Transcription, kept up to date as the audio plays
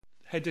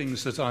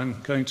headings that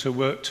I'm going to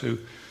work to.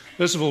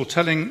 First of all,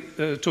 talking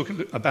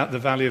about the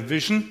Valley of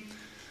Vision.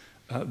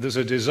 There's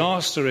a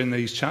disaster in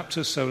these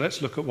chapters, so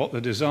let's look at what the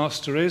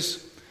disaster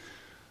is.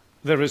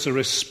 There is a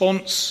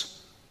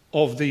response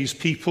of these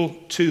people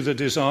to the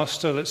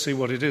disaster. Let's see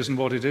what it is and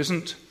what it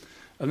isn't.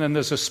 And then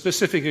there's a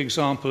specific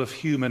example of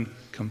human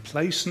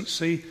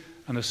complacency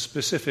and a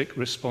specific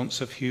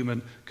response of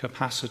human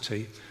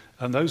capacity.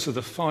 And those are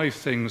the 5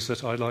 things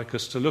that I'd like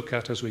us to look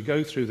at as we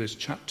go through this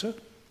chapter.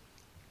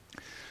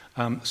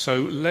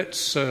 So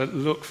let's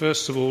look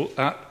first of all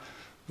at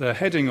the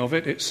heading of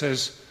it. It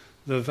says,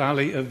 the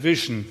Valley of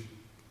Vision.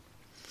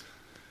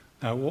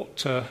 Now,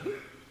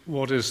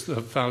 what is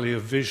the Valley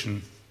of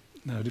Vision?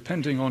 Now,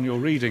 depending on your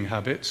reading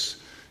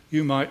habits,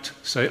 you might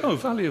say, oh,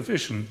 Valley of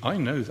Vision, I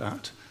know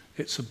that.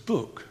 It's a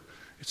book.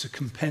 It's a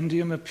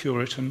compendium of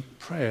Puritan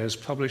prayers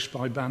published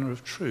by Banner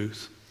of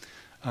Truth.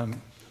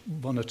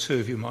 1 or 2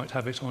 of you might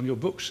have it on your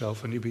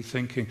bookshelf, and you'll be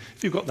thinking,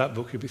 if you've got that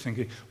book, you'll be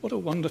thinking, what a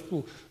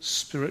wonderful,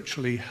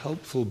 spiritually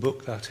helpful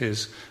book that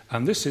is.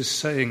 And this is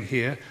saying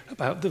here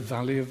about the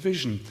Valley of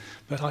Vision.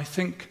 But I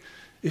think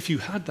if you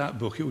had that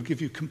book, it would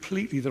give you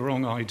completely the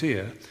wrong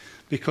idea,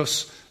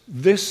 because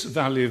this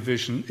Valley of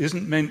Vision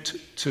isn't meant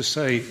to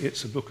say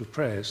it's a book of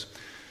prayers.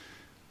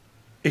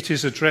 It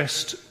is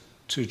addressed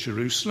to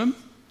Jerusalem.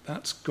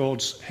 That's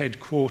God's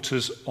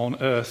headquarters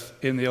on earth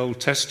in the Old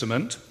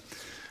Testament.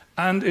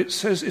 And it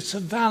says it's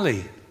a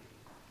valley.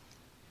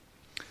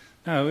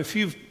 Now, if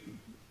you've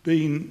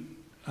been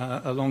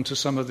along to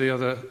some of the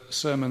other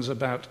sermons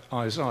about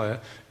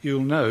Isaiah,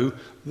 you'll know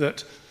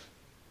that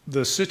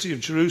the city of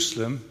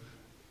Jerusalem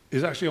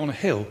is actually on a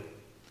hill.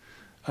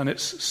 And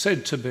it's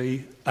said to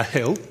be a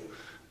hill.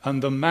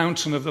 And the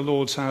mountain of the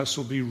Lord's house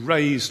will be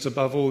raised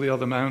above all the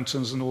other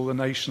mountains, and all the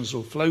nations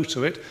will flow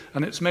to it.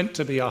 And it's meant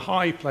to be a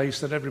high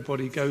place that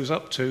everybody goes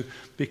up to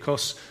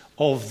because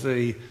of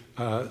the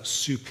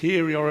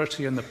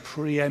superiority and the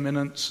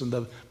preeminence and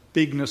the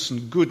bigness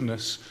and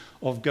goodness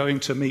of going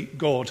to meet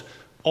God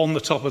on the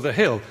top of the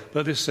hill.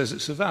 But this says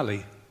it's a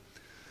valley.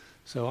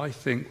 So I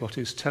think what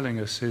it's telling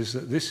us is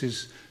that this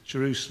is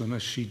Jerusalem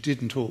as she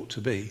didn't ought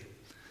to be.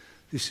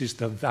 This is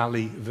the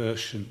valley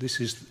version.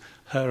 This is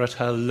her at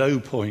her low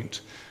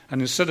point.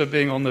 And instead of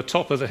being on the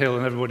top of the hill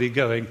and everybody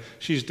going,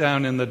 she's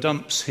down in the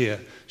dumps here.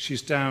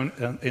 She's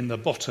down in the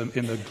bottom,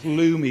 in the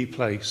gloomy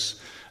place.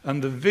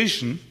 And the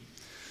vision,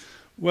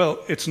 well,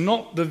 it's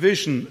not the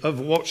vision of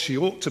what she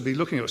ought to be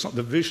looking at. It's not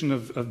the vision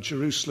of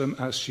Jerusalem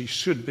as she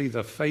should be,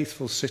 the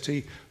faithful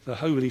city, the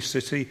holy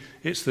city.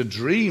 It's the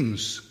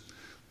dreams.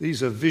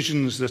 These are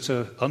visions that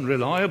are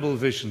unreliable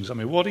visions. I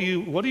mean, what are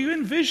you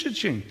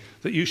envisaging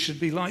that you should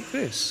be like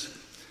this?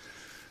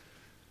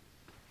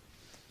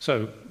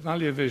 So,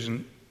 Valley of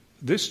Vision,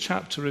 this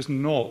chapter is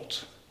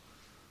not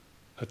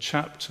a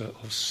chapter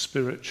of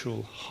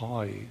spiritual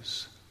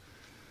highs.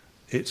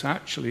 It's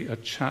actually a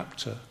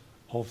chapter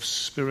of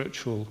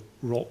spiritual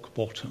rock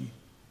bottom.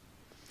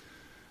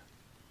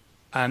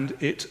 And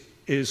it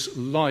is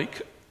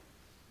like,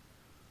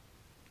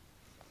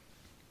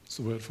 what's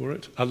the word for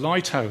it? A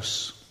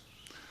lighthouse.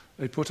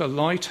 They put a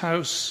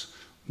lighthouse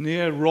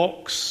near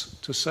rocks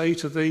to say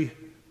to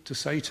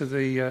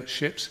the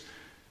ships,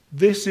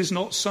 this is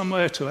not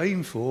somewhere to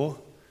aim for,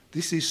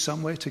 this is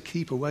somewhere to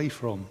keep away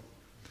from.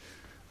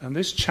 And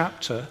this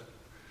chapter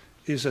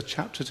is a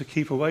chapter to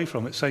keep away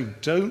from. It's saying,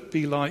 don't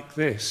be like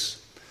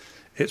this.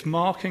 It's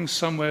marking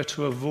somewhere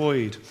to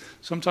avoid.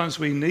 Sometimes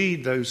we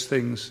need those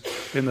things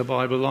in the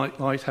Bible, like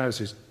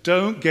lighthouses.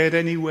 Don't get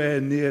anywhere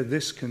near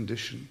this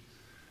condition.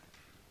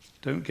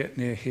 Don't get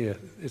near here.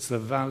 It's the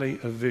Valley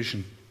of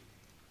Vision.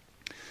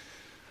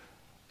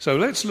 So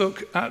let's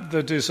look at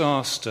the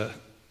disaster.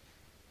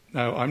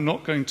 Now, I'm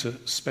not going to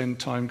spend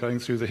time going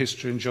through the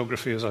history and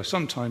geography as I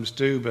sometimes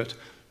do, but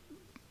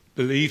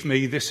believe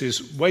me, this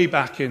is way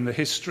back in the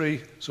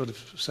history, sort of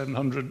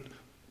 700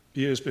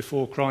 years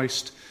before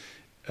Christ,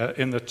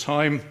 in the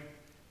time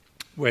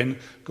when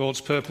God's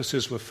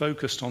purposes were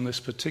focused on this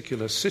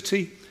particular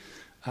city,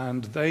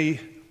 and they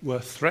were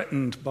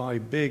threatened by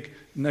big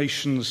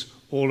nations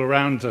all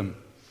around them.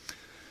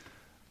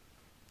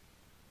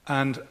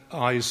 And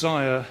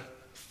Isaiah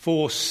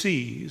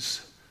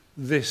foresees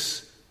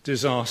this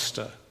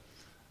disaster.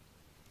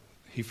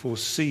 He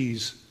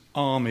foresees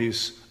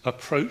armies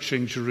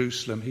approaching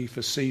Jerusalem. He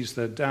foresees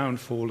the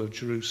downfall of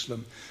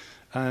Jerusalem.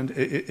 And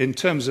in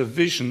terms of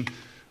vision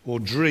or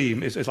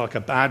dream, it's like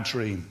a bad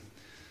dream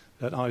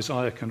that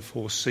Isaiah can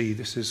foresee.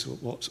 This is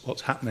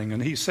what's happening.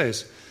 And he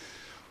says,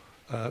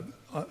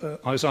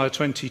 Isaiah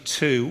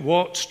 22,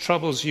 what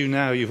troubles you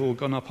now? You've all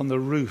gone up on the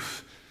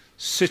roof.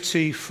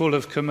 City full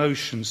of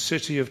commotion,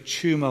 city of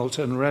tumult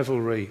and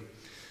revelry.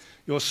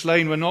 Your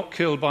slain were not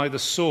killed by the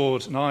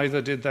sword,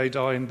 neither did they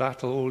die in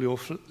battle. All your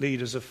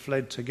leaders have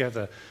fled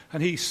together.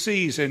 And he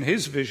sees in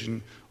his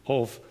vision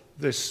of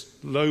this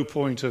low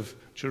point of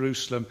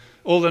Jerusalem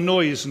all the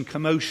noise and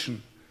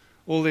commotion,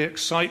 all the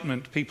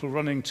excitement, people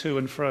running to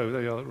and fro.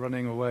 They are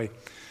running away.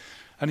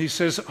 And he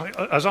says,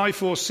 as I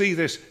foresee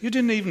this, you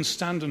didn't even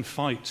stand and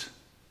fight.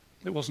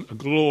 It wasn't a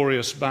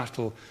glorious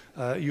battle.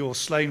 Your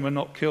slain were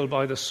not killed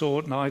by the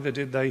sword, neither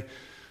did they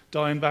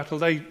die in battle.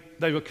 They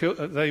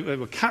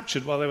were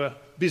captured while they were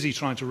busy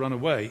trying to run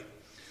away.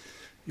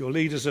 Your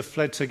leaders have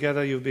fled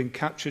together. You've been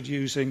captured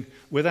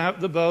without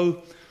the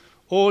bow.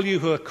 All you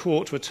who are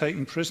caught were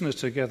taken prisoner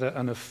together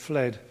and have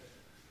fled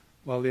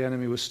while the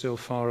enemy was still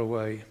far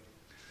away.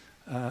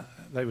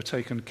 They were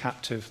taken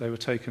captive. They were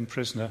taken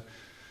prisoner.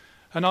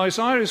 And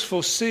Isaiah is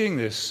foreseeing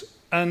this.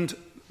 And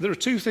there are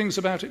two things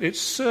about it.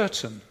 It's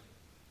certain.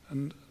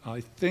 And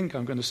I think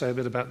I'm going to say a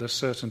bit about the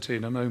certainty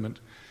in a moment.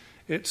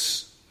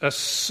 It's a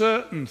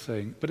certain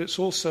thing, but it's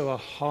also a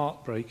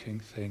heartbreaking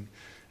thing.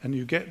 And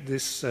you get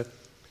this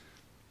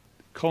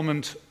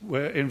comment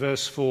where in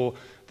verse 4,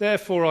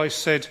 "Therefore I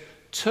said,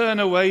 turn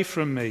away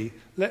from me,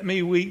 let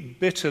me weep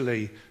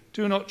bitterly.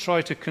 Do not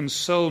try to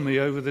console me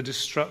over the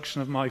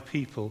destruction of my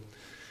people."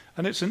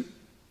 And it's an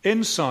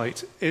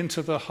insight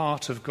into the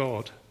heart of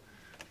God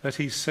that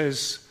he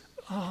says,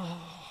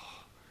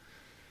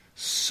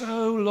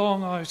 so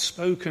long I've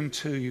spoken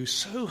to you,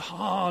 so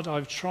hard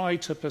I've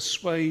tried to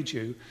persuade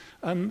you,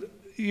 and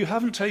you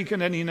haven't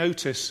taken any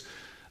notice.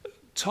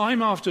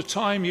 Time after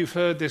time you've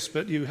heard this,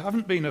 but you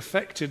haven't been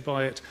affected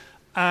by it.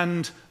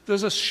 And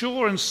there's a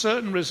sure and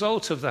certain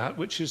result of that,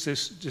 which is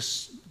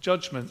this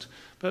judgment.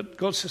 But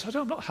God says,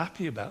 I'm not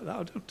happy about that.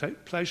 I don't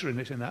take pleasure in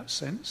it in that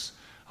sense.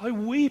 I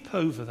weep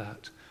over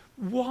that.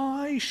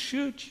 Why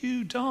should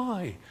you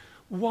die?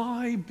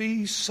 Why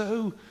be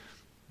so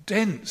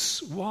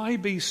dense? Why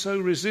be so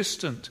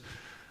resistant?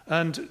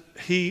 And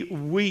he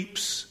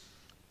weeps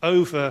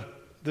over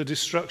the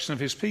destruction of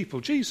his people.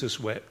 Jesus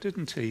wept,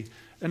 didn't he?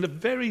 In a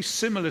very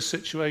similar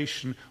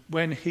situation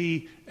when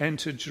he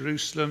entered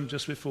Jerusalem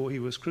just before he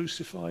was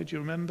crucified, you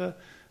remember?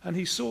 And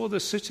he saw the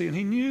city and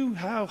he knew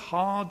how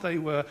hard they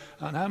were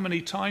and how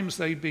many times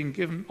they'd been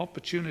given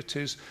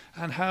opportunities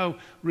and how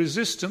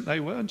resistant they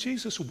were. And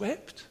Jesus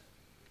wept.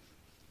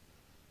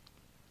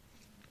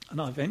 And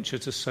I venture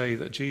to say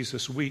that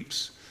Jesus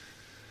weeps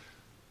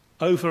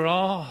over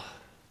our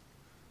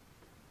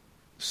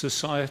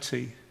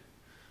society,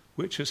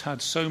 which has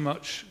had so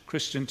much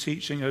Christian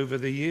teaching over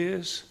the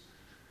years,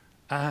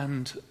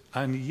 and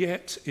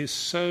yet is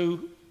so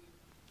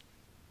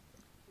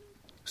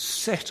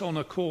set on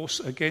a course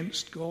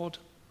against God.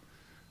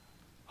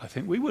 I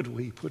think we would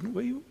weep, wouldn't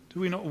we? Do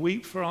we not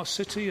weep for our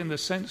city in the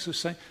sense of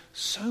saying,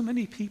 so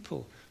many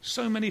people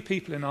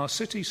in our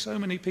city, so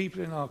many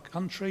people in our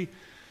country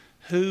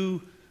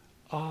who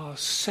are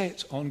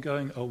set on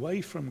going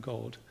away from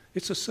God.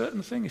 It's a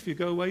certain thing. If you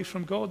go away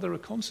from God, there are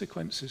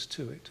consequences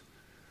to it.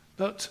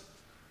 But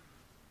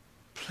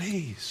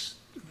please,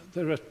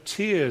 there are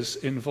tears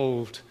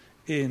involved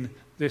in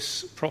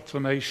this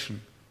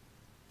proclamation.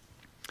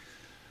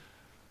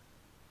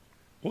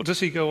 What does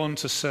he go on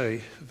to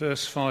say?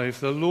 Verse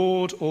 5, "The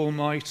Lord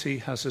Almighty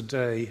has a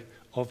day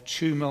of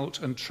tumult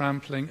and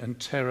trampling and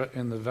terror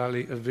in the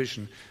valley of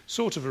vision."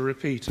 Sort of a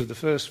repeat of the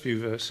first few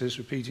verses,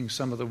 repeating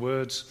some of the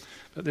words.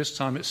 But this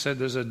time it said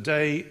there's a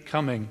day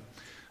coming.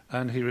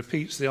 And he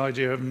repeats the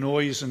idea of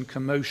noise and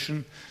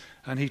commotion.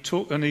 And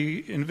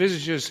he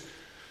envisages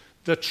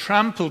the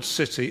trampled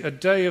city, a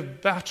day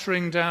of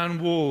battering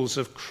down walls,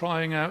 of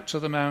crying out to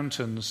the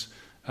mountains.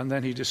 And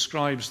then he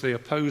describes the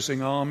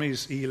opposing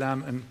armies,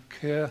 Elam and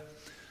Kir,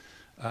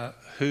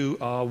 who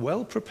are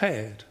well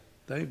prepared.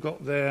 They've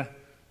got their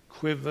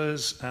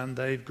quivers and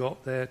they've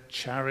got their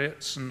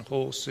chariots and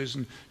horses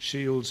and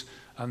shields,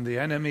 and the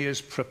enemy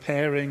is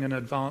preparing and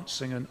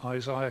advancing, and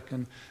Isaiah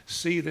can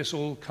see this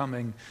all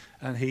coming.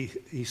 And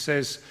he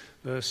says,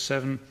 verse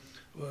 7,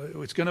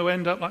 it's going to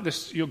end up like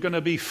this, you're going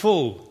to be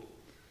full.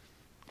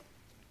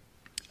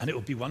 And it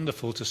would be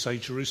wonderful to say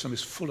Jerusalem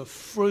is full of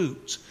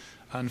fruit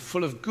and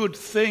full of good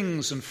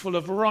things and full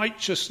of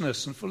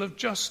righteousness and full of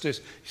justice.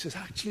 He says,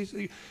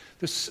 actually,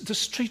 the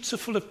streets are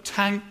full of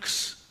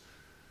tanks,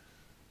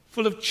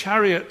 full of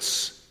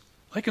chariots.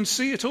 I can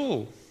see it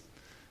all.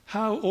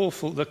 How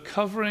awful. The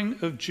covering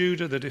of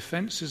Judah, the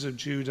defenses of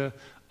Judah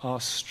are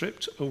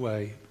stripped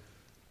away.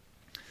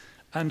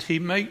 And he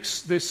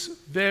makes this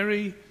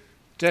very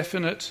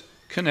definite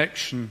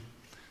connection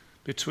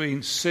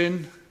between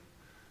sin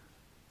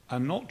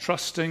and not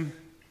trusting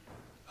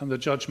and the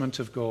judgment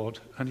of God.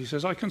 And he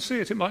says, I can see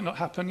it. It might not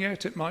happen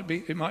yet. It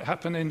might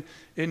happen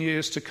in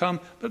years to come.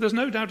 But there's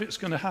no doubt it's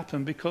going to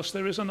happen because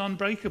there is an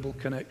unbreakable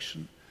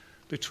connection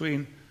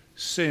between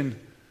sin,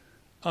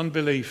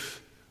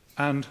 unbelief,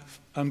 and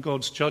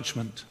God's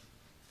judgment.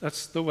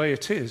 That's the way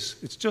it is.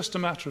 It's just a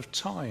matter of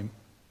time.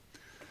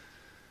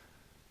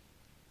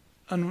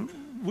 And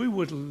we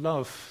would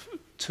love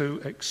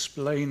to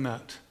explain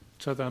that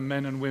to the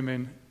men and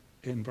women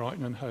in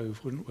Brighton and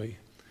Hove, wouldn't we?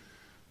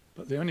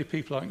 But the only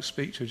people I can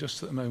speak to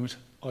just at the moment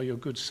are your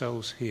good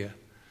selves here.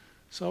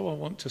 So I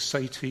want to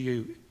say to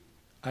you,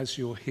 as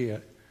you're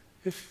here,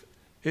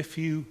 if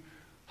you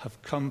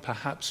have come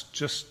perhaps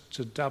just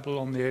to dabble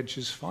on the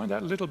edges, find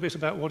out a little bit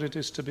about what it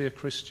is to be a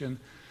Christian,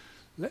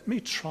 let me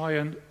try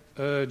and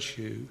urge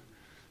you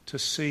to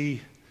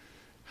see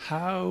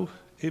how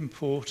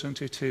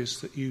important it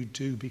is that you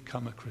do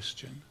become a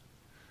Christian.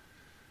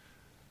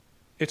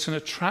 It's an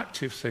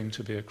attractive thing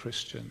to be a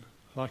Christian,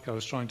 like I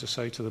was trying to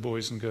say to the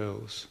boys and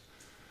girls.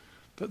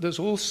 But there's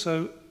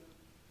also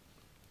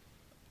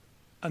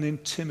an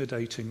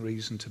intimidating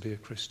reason to be a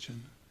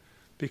Christian,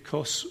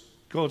 because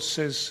God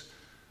says,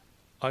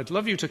 I'd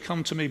love you to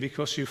come to me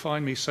because you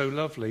find me so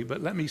lovely,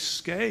 but let me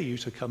scare you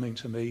to coming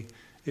to me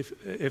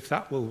if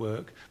that will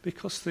work,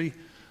 because the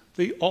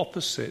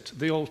opposite,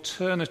 the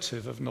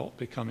alternative of not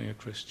becoming a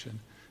Christian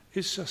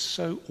is just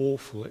so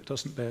awful it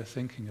doesn't bear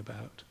thinking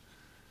about.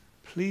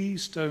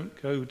 Please don't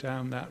go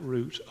down that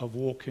route of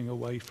walking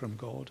away from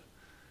God,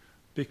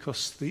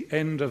 because the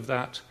end of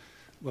that,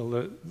 well,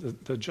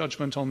 the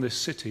judgment on this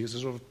city is a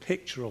sort of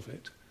picture of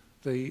it,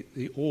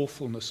 the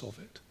awfulness of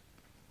it.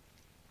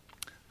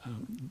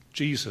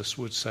 Jesus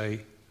would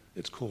say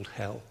it's called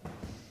hell.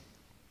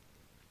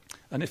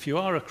 And if you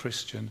are a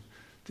Christian,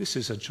 this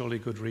is a jolly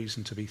good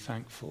reason to be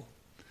thankful.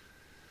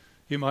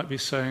 You might be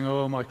saying,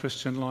 oh, my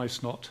Christian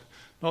life's not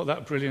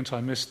that brilliant.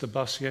 I missed the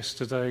bus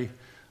yesterday.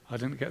 I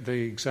didn't get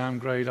the exam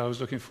grade I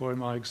was looking for in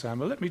my exam.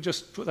 Well, let me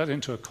just put that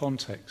into a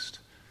context.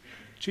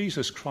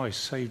 Jesus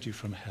Christ saved you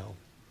from hell.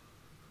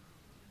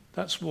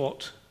 That's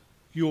what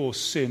your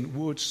sin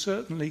would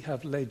certainly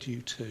have led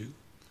you to.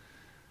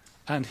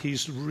 And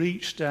he's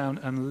reached down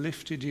and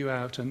lifted you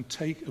out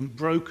and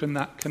broken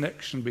that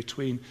connection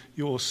between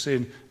your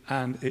sin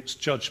and its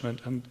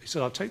judgment. And he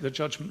said, I'll take the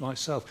judgment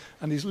myself.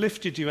 And he's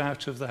lifted you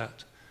out of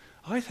that.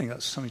 I think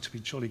that's something to be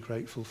jolly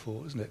grateful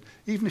for, isn't it?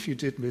 Even if you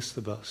did miss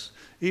the bus,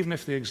 even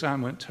if the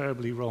exam went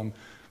terribly wrong,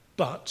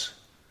 but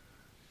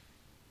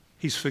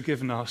he's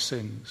forgiven our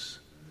sins.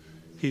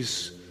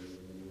 He's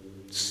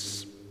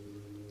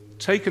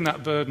taken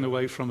that burden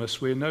away from us.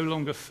 We no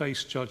longer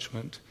face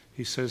judgment.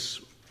 He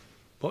says,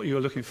 what you're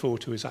looking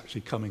forward to is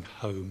actually coming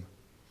home.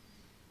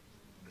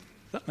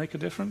 Does that make a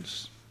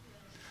difference?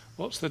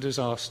 What's the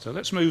disaster?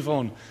 Let's move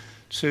on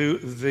to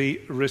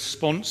the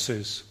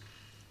responses.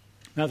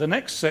 Now, the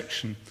next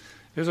section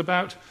is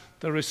about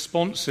the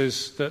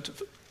responses that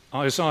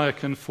Isaiah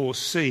can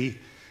foresee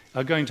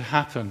are going to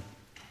happen.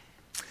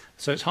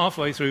 So it's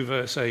halfway through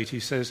verse 8.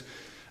 He says,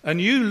 and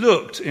you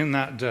looked in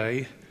that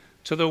day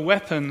to the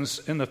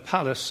weapons in the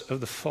palace of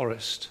the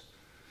forest,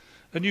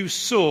 and you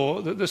saw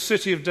that the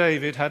city of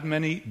David had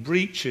many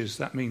breaches,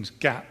 that means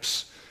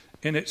gaps,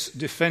 in its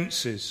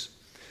defences.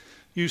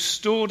 You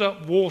stored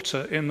up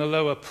water in the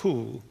lower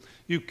pool.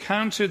 You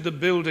counted the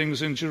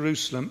buildings in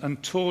Jerusalem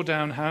and tore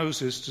down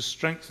houses to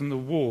strengthen the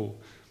wall.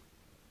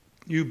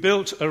 You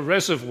built a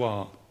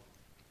reservoir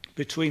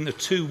between the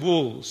two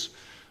walls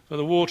for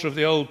the water of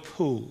the old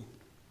pool.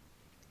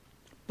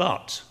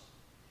 But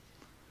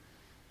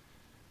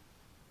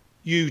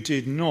you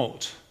did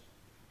not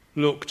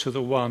look to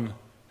the one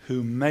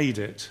who made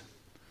it,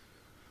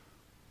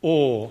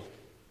 or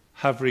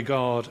have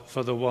regard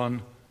for the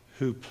one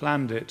who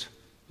planned it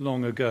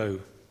long ago.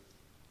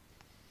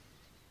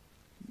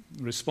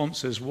 The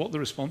response is what the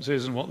response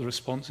is and what the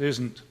response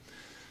isn't.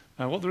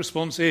 Now, what the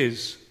response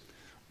is,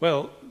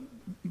 well,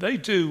 they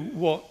do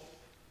what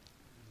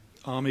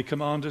army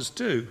commanders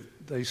do.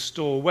 They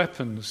store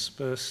weapons.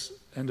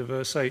 End of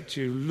verse 8,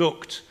 you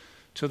looked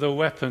to the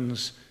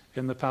weapons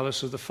in the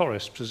palace of the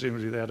forest.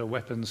 Presumably they had a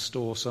weapons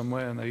store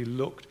somewhere and they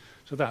looked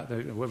to that.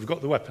 We've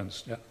got the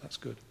weapons. Yeah, that's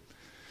good.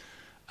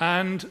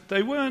 And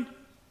they weren't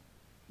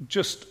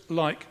just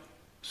like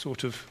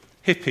sort of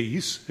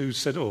hippies who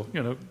said, oh,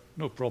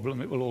 no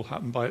problem, it will all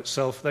happen by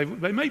itself. They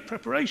made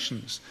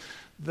preparations.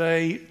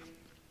 They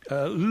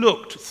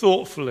looked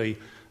thoughtfully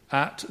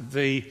at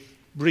the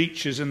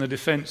breaches in the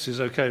defences.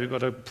 Okay, we've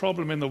got a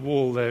problem in the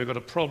wall there, we've got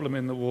a problem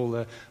in the wall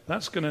there.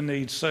 That's going to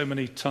need so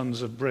many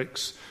tons of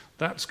bricks.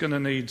 That's going to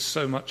need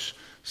so much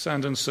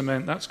sand and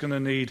cement. That's going to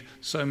need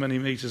so many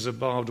meters of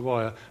barbed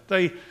wire.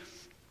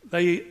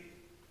 They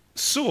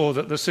saw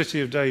that the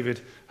city of David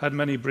had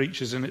many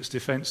breaches in its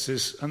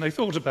defences, and they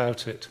thought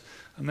about it.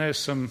 And there's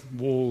some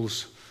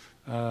walls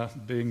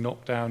being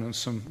knocked down and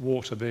some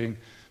water being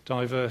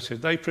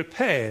diverted. They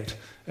prepared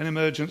an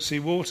emergency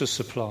water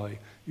supply.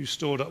 You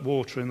stored up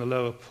water in the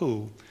lower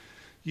pool.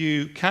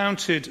 You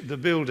counted the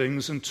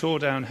buildings and tore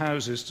down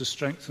houses to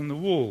strengthen the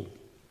wall.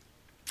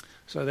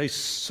 So they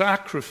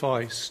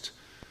sacrificed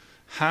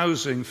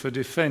housing for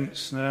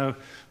defence. Now,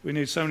 we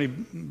need so many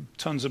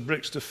tons of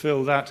bricks to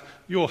fill that.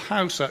 Your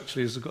house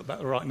actually has got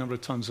that right number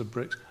of tons of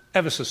bricks.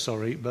 Ever so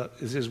sorry, but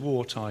it is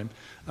wartime.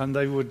 And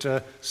they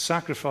would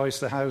sacrifice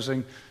the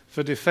housing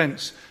for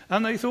defence.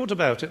 And they thought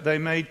about it. They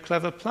made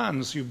clever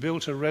plans. You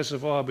built a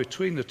reservoir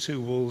between the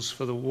two walls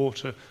for the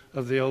water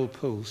of the old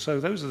pool. So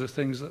those are the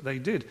things that they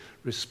did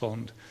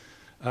respond.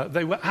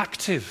 They were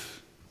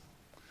active.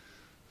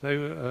 They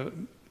were,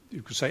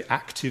 you could say,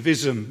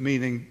 activism,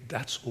 meaning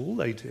that's all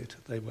they did.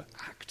 They were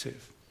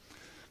active.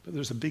 But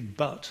there's a big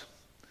but.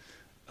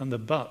 And the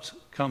but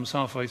comes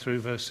halfway through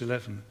verse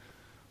 11.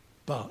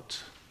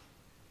 But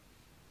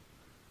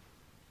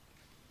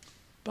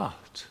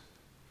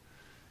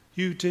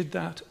you did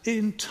that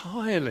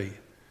entirely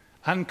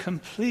and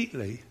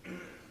completely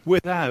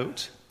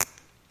without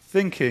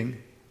thinking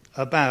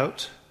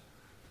about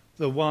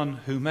the one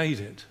who made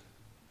it.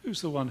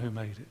 Who's the one who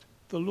made it?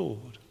 The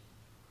Lord.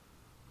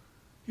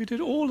 You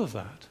did all of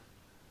that.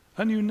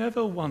 And you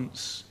never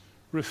once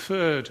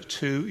referred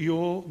to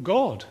your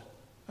God.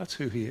 That's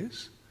who he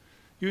is.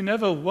 You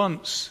never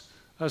once,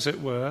 as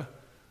it were,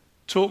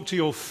 talked to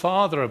your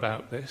Father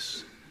about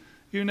this.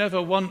 You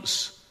never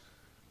once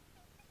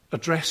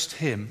addressed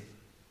him,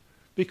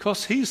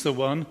 because he's the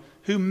one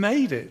who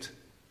made it.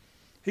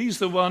 He's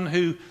the one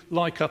who,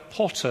 like a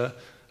potter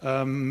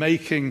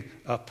making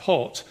a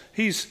pot,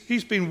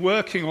 he's been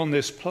working on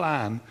this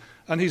plan,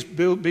 and he's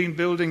been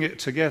building it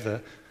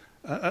together.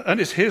 And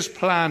it's his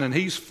plan, and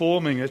he's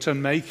forming it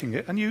and making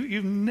it. And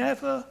you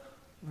never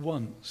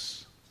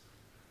once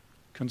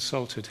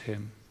consulted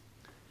him.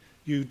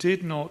 You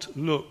did not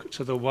look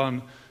to the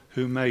one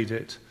who made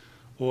it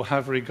or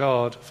have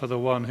regard for the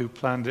one who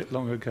planned it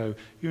long ago.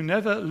 You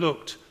never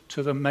looked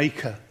to the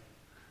maker.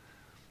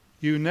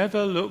 You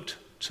never looked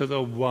to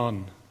the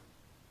one.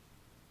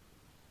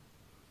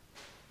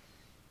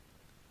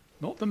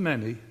 Not the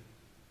many,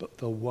 but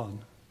the one.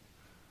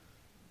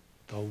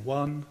 The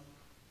one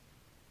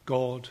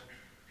God,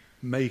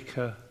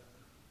 maker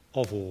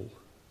of all.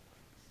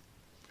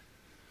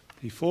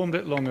 He formed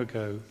it long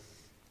ago,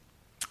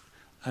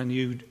 and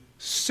you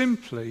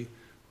simply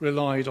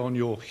relied on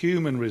your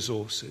human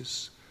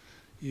resources.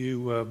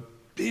 You were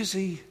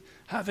busy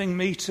having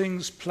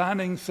meetings,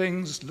 planning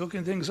things,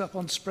 looking things up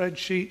on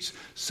spreadsheets,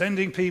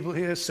 sending people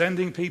here,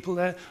 sending people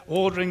there,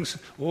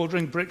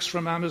 ordering bricks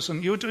from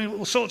Amazon. You were doing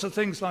all sorts of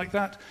things like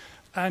that,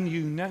 and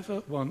you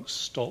never once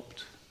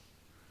stopped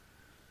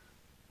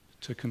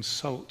to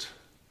consult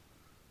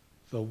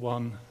the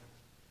one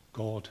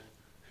God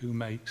who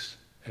makes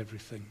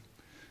everything.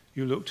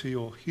 You look to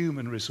your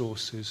human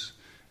resources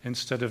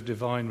instead of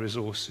divine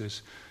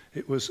resources.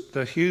 It was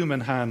the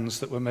human hands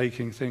that were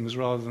making things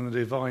rather than the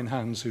divine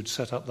hands who'd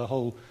set up the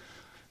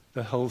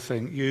whole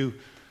thing. You,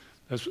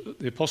 as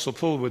the Apostle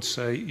Paul would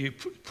say, you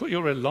put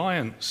your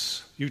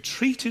reliance, you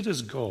treated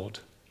as God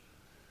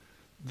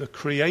the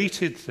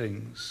created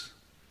things,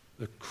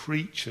 the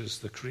creatures,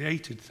 the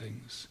created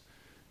things,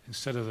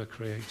 instead of the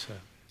Creator.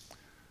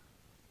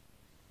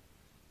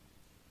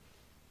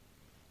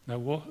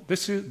 Now,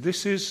 this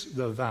is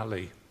the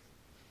valley.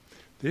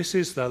 This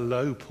is the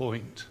low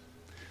point.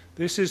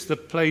 This is the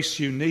place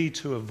you need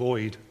to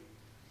avoid.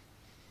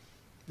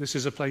 This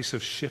is a place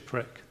of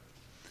shipwreck.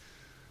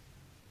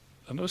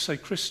 And I say,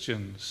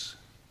 Christians,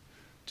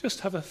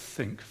 just have a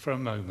think for a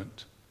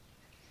moment.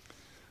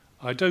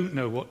 I don't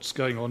know what's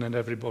going on in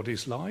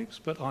everybody's lives,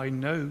 but I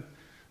know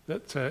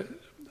that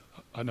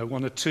I know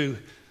one or two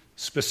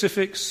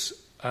specifics,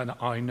 and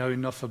I know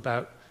enough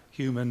about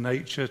human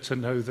nature to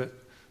know that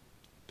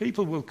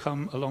people will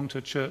come along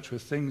to church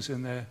with things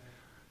in their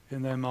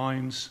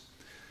minds.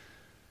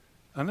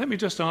 And let me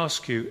just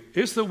ask you,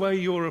 is the way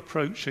you're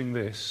approaching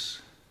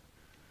this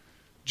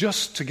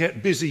just to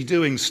get busy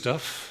doing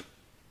stuff,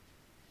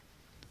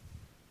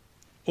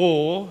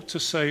 or to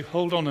say,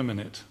 hold on a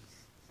minute,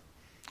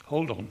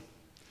 hold on,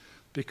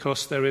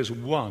 because there is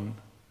one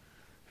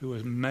who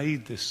has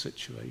made this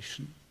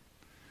situation.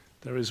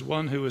 There is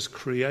one who has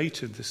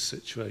created this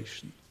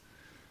situation,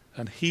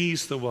 and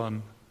he's the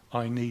one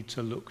I need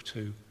to look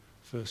to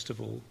first of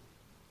all.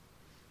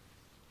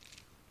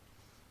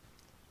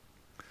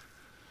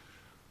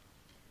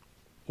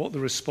 What the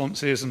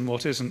response is and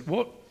what isn't.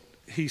 What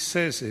he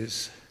says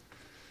is,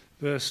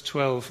 verse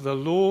 12, the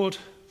Lord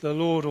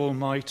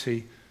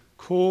Almighty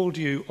called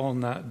you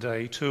on that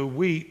day to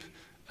weep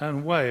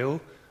and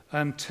wail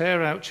and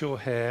tear out your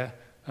hair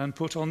and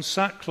put on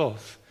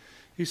sackcloth.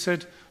 He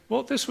said,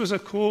 what this was a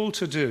call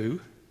to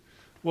do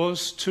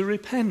was to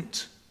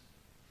repent.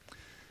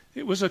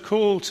 It was a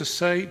call to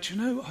say, do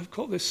you know, I've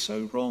got this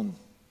so wrong.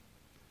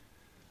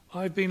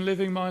 I've been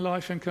living my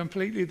life in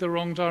completely the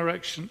wrong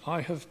direction.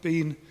 I have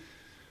been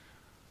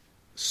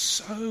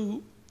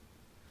so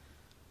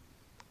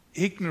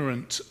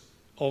ignorant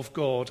of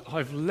God.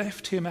 I've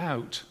left him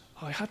out.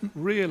 I hadn't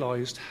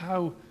realized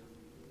what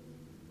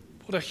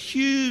a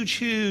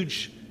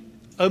huge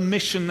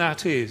omission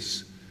that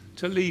is,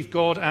 to leave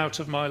God out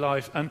of my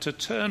life and to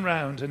turn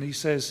round. And he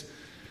says,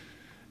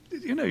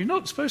 you know, you're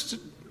not supposed to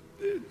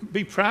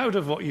be proud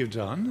of what you've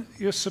done.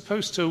 You're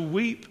supposed to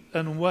weep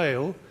and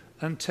wail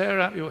and tear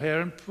out your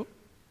hair and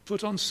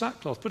put on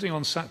sackcloth. Putting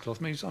on sackcloth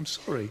means I'm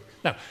sorry.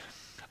 Now,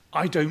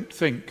 I don't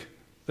think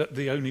that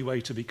the only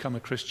way to become a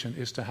Christian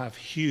is to have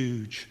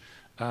huge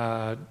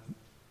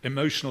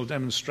emotional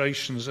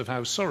demonstrations of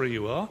how sorry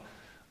you are,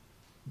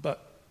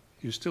 but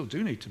you still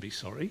do need to be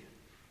sorry.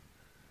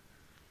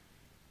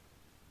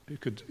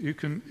 You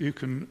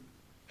can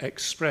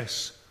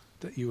express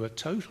that you are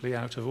totally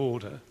out of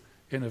order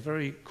in a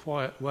very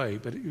quiet way,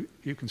 but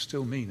you can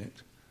still mean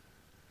it.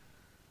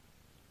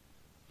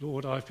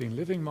 Lord, I've been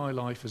living my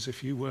life as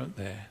if you weren't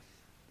there.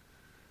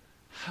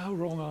 How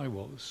wrong I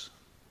was.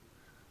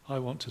 I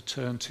want to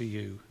turn to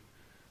you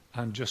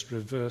and just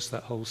reverse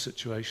that whole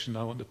situation.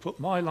 I want to put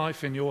my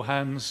life in your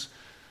hands,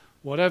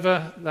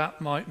 whatever that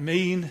might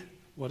mean,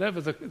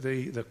 whatever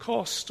the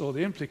cost or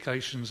the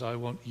implications. I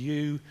want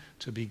you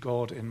to be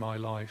God in my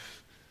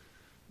life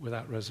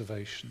without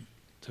reservation,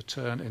 to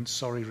turn in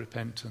sorry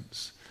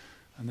repentance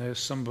And there's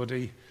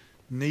somebody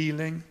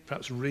kneeling,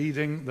 perhaps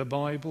reading the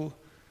Bible,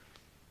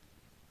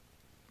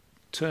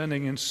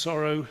 turning in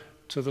sorrow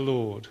to the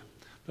Lord.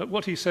 But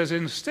what he says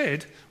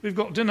instead, we've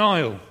got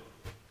denial.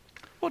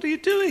 What are you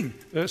doing?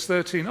 Verse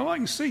 13. Oh, I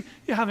can see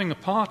you're having a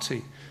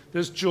party.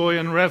 There's joy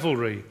and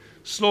revelry,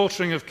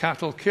 slaughtering of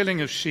cattle,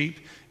 killing of sheep,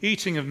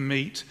 eating of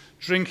meat,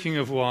 drinking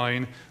of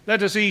wine.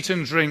 Let us eat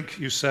and drink,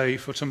 you say,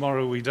 for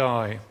tomorrow we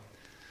die.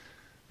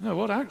 No,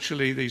 what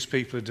actually these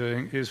people are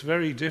doing is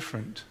very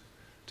different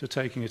to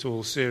taking it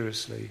all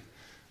seriously.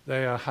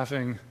 They are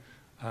having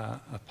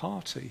a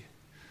party.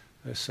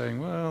 They're saying,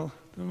 well,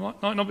 there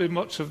might not be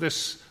much of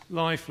this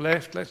life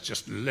left. Let's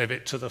just live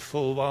it to the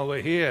full while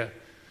we're here.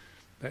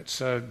 Let's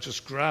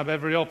just grab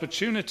every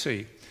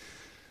opportunity.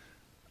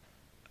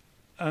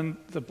 And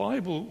the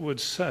Bible would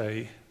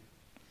say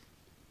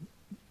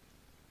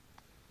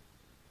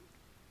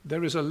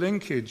there is a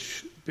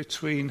linkage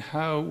between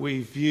how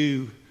we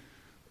view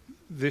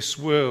this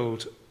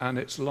world and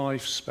its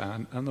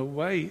lifespan and the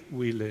way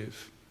we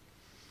live.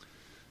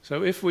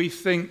 So if we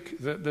think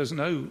that there's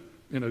no,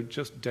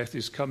 just death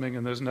is coming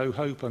and there's no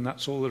hope and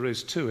that's all there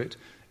is to it,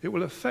 it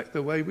will affect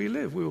the way we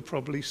live. We will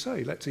probably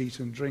say, let's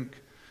eat and drink,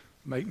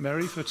 make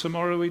merry, for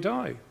tomorrow we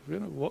die.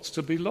 What's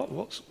to be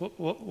lost?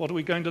 What are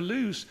we going to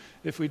lose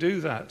if we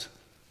do that?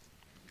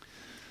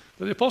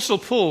 But the Apostle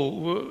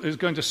Paul is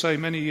going to say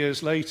many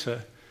years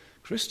later,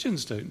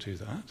 Christians don't do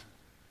that.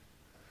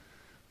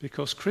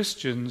 Because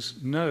Christians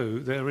know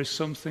there is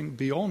something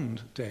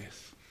beyond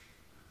death.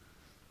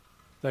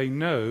 They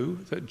know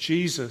that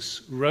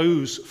Jesus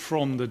rose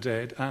from the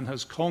dead and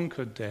has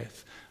conquered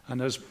death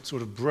and has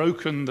sort of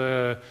broken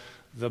the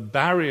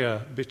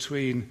barrier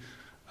between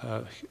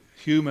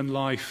human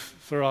life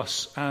for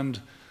us and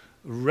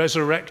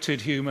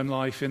resurrected human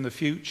life in the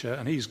future.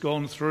 And he's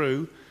gone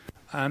through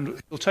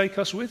and he'll take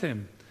us with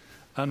him.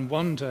 And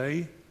one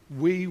day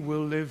we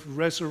will live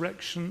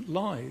resurrection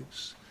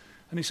lives.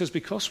 And he says,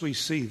 because we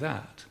see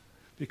that,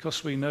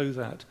 because we know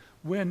that,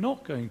 we're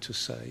not going to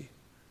say,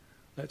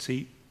 let's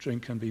eat,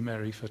 drink and be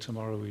merry, for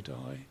tomorrow we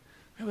die.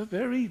 We have a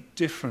very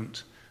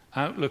different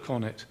outlook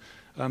on it.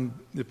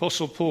 The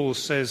Apostle Paul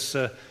says,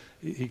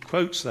 he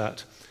quotes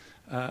that,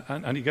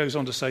 and he goes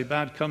on to say,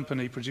 bad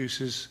company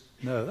produces,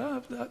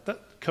 that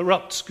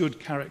corrupts good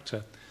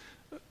character.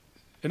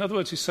 In other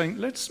words, he's saying,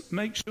 let's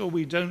make sure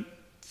we don't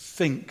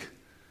think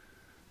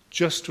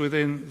just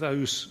within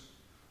those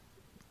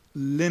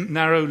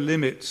narrow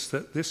limits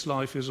that this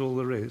life is all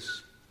there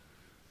is,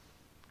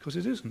 because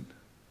it isn't.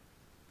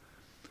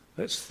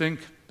 Let's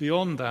think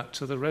beyond that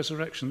to the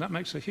resurrection. That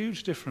makes a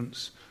huge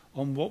difference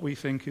on what we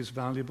think is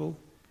valuable.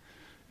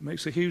 It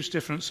makes a huge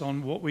difference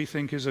on what we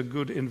think is a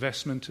good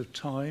investment of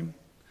time.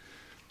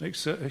 It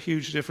makes a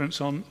huge difference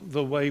on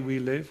the way we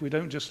live. We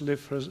don't just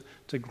live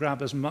to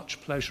grab as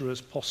much pleasure as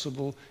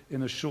possible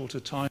in as short a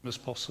time as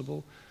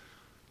possible.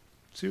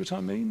 See what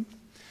I mean?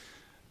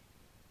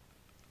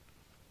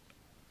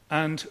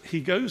 And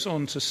he goes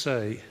on to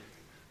say,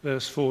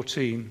 verse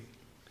 14,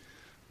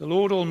 the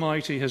Lord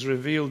Almighty has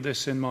revealed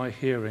this in my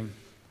hearing.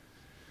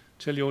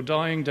 Till your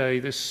dying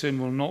day, this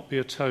sin will not be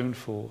atoned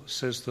for,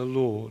 says the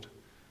Lord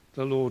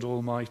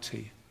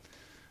Almighty.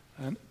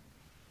 And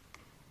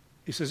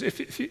he says,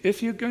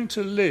 if you're going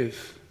to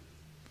live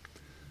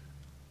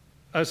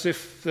as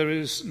if there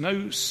is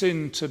no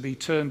sin to be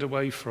turned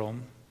away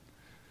from,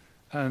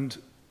 and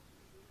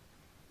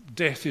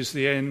death is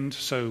the end,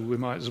 so we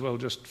might as well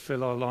just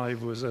fill our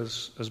life with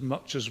as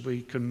much as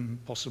we can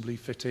possibly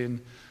fit in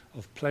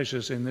of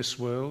pleasures in this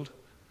world.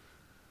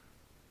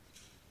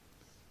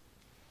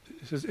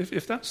 He says,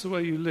 if that's the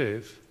way you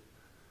live,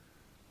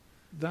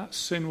 that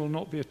sin will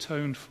not be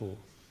atoned for.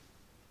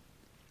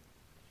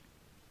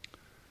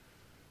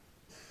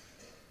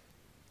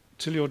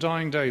 Till your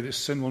dying day, this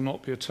sin will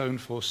not be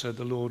atoned for, said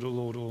the Lord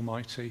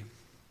Almighty.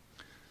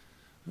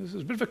 There's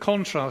a bit of a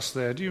contrast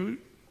there. Do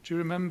you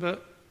remember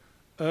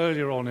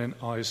earlier on in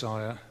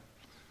Isaiah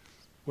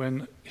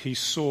when he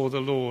saw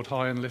the Lord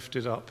high and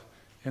lifted up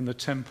in the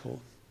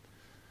temple?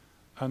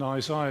 And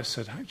Isaiah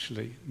said,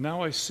 actually,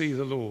 now I see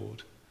the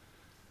Lord,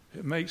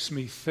 it makes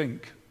me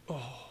think,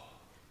 oh,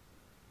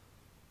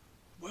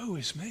 woe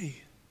is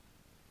me.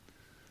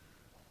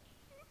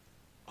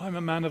 I'm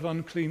a man of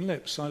unclean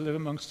lips. I live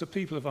amongst a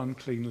people of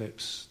unclean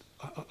lips.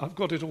 I've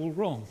got it all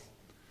wrong.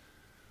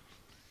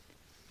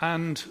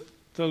 And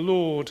the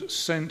Lord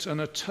sent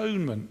an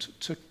atonement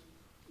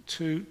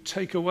to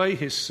take away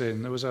his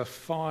sin. There was a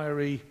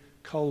fiery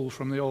coal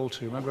from the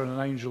altar. Remember, an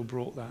angel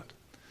brought that.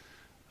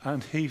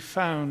 And he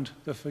found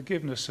the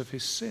forgiveness of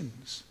his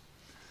sins.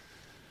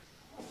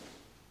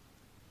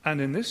 And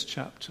in this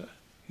chapter,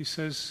 he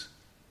says,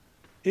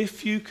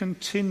 if you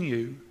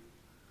continue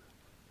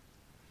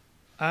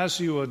as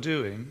you are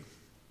doing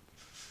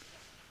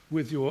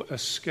with your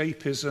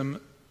escapism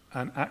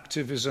and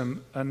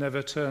activism and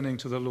never turning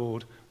to the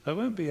Lord, there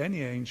won't be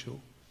any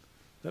angel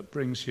that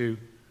brings you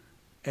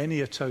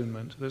any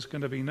atonement. There's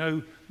going to be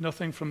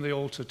nothing from the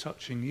altar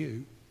touching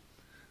you.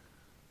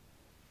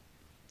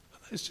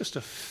 It's just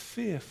a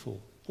fearful,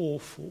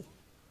 awful,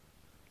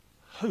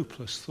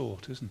 hopeless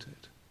thought, isn't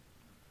it?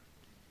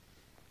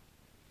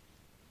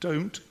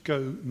 Don't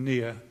go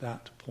near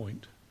that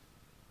point.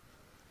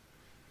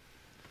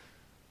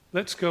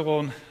 Let's go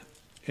on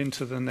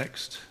into the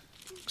next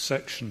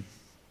section.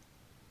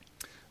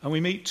 And we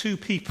meet two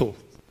people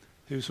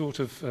who sort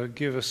of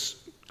give us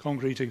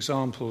concrete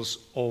examples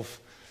of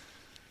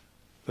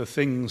the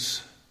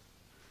things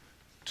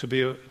to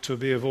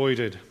be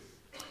avoided.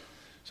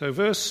 So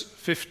verse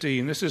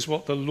 15, this is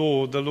what the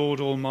Lord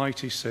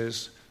Almighty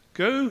says.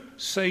 Go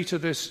say to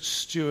this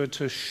steward,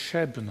 to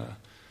Shebna,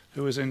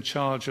 who is in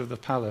charge of the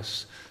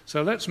palace.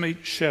 So let's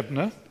meet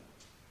Shebna.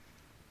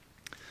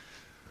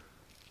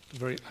 A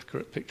very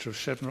accurate picture of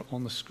Shebna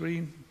on the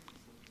screen.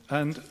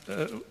 And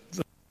the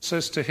Lord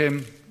says to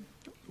him,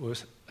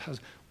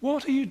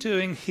 what are you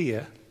doing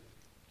here?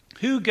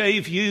 Who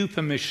gave you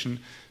permission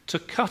to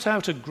cut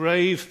out a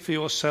grave for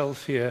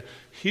yourself here,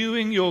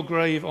 hewing your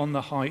grave on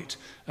the height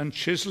and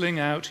chiseling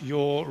out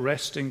your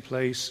resting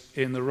place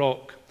in the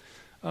rock?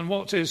 And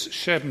what is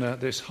Shebna,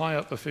 this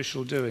high-up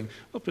official, doing?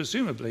 Well,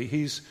 presumably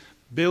he's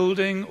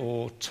building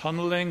or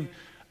tunneling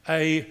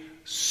a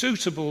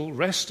suitable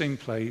resting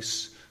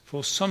place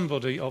for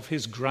somebody of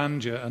his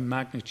grandeur and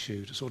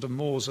magnitude, a sort of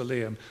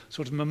mausoleum,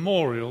 sort of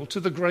memorial to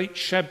the great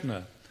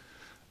Shebna.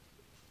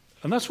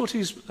 And that's what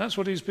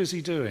he's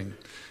busy doing.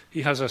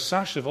 He has a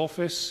sash of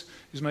office,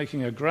 he's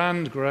making a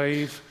grand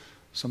grave,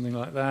 something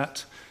like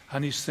that,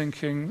 and he's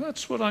thinking,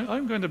 that's what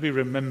I'm going to be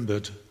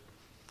remembered.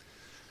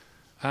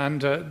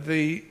 And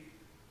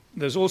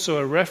there's also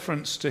a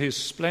reference to his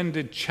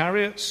splendid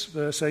chariots,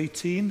 verse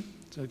 18,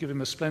 so give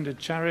him a splendid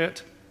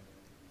chariot.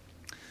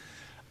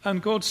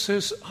 And God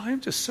says,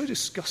 I'm just so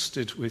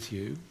disgusted with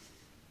you,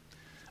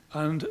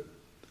 and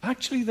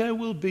actually there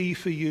will be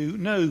for you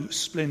no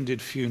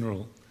splendid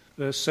funeral.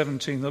 Verse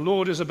 17, the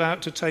Lord is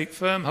about to take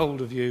firm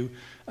hold of you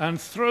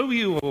and throw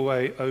you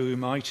away, O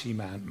mighty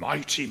man,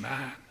 mighty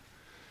man.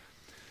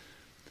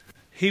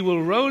 He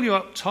will roll you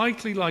up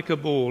tightly like a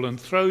ball and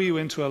throw you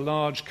into a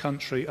large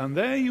country, and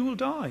there you will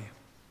die.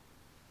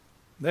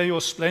 There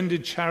your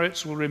splendid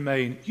chariots will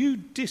remain. You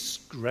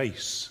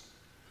disgrace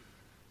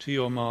to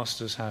your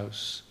master's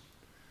house.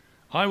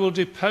 I will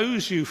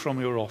depose you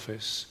from your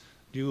office.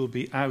 You will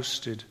be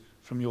ousted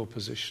from your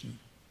position.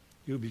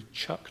 You'll be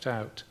chucked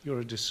out.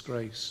 You're a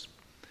disgrace.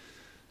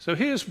 So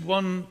here's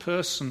one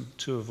person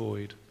to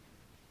avoid.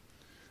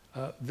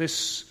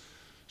 This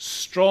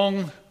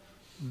strong,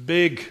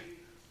 big,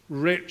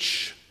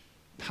 rich,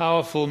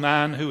 powerful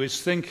man who is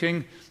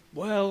thinking,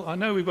 well, I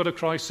know we've got a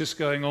crisis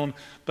going on,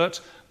 but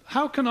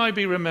how can I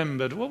be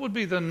remembered? What would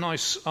be the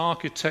nice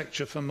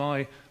architecture for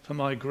my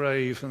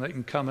grave? And they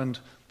can come and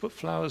put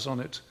flowers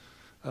on it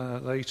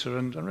later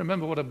and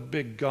remember what a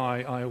big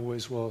guy I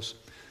always was.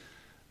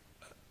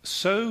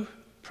 So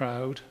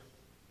proud,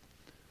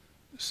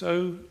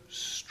 so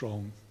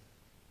strong,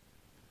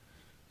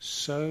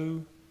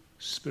 so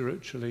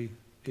spiritually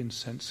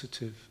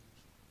insensitive.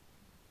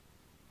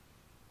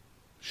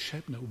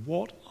 Shebna,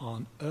 what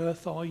on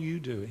earth are you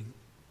doing?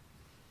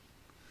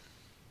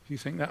 If you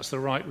think that's the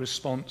right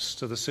response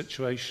to the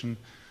situation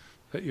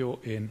that you're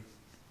in,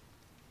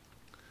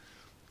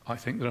 I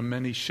think there are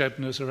many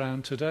Shebnas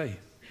around today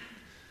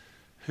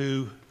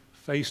who,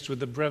 faced with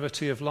the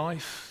brevity of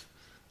life,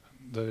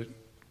 the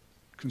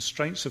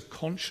constraints of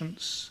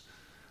conscience,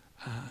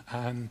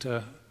 and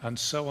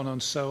so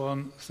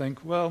on,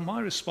 think, well, my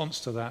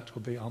response to that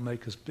will be, I'll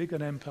make as big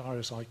an empire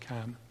as I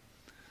can.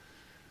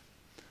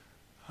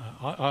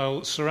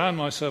 I'll surround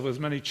myself with as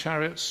many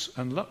chariots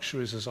and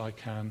luxuries as I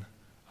can,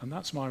 and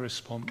that's my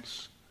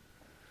response.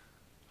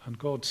 And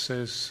God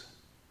says,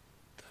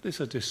 that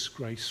is a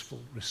disgraceful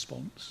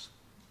response.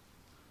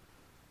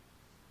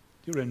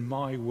 You're in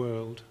my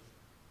world.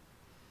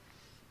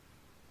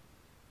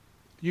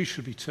 You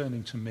should be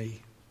turning to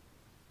me,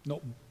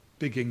 not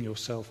bigging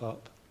yourself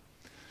up.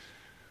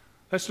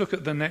 Let's look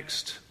at the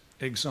next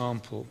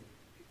example.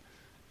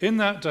 In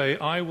that day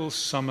I will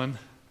summon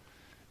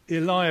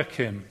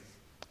Eliakim,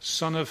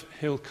 son of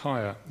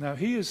Hilkiah. Now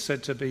he is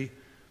said to be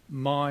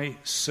my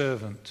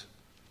servant.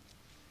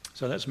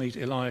 So let's meet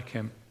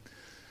Eliakim.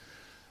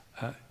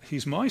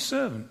 He's my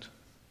servant.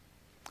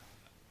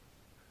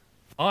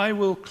 I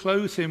will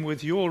clothe him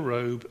with your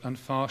robe and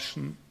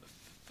fasten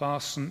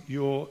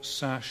your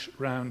sash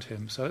round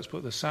him. So let's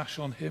put the sash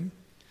on him.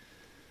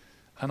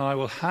 And I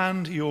will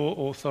hand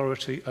your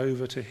authority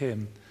over to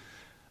him.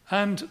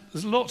 And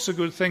there's lots of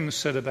good things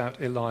said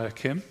about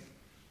Eliakim.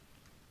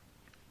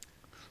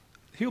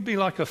 He'll be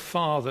like a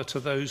father to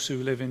those who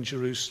live in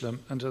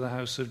Jerusalem and to the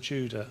house of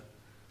Judah.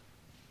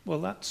 Well,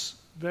 that's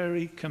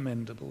very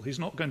commendable. He's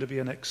not going to be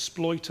an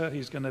exploiter.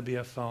 He's going to be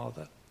a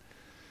father.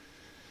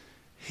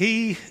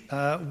 He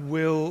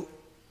will,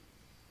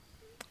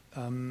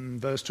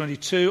 verse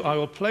 22, I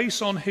will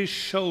place on his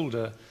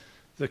shoulder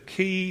the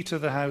key to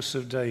the house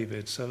of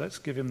David. So let's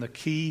give him the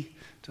key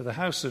to the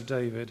house of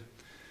David.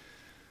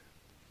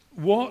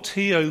 What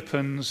he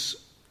opens,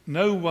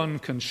 no one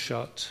can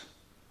shut.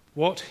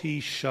 What he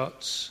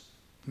shuts,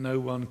 no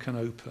one can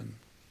open.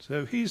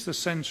 So he's the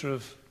center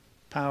of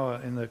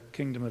power in the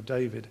kingdom of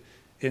David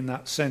in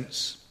that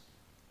sense.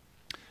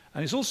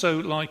 And he's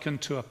also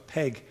likened to a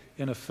peg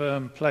in a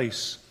firm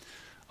place.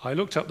 I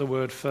looked up the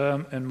word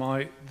firm, and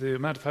the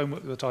amount of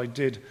homework that I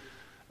did,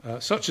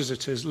 such as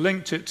it is,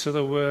 linked it to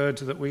the word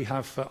that we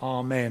have for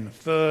amen.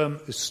 Firm,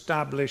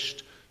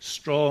 established,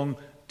 strong,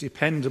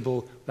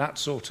 dependable, that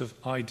sort of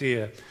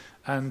idea.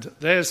 And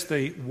there's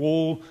the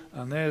wall,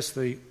 and there's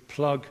the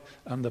plug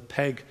and the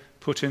peg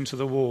put into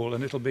the wall,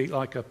 and it'll be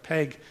like a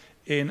peg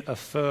in a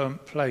firm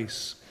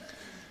place.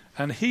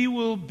 And he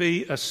will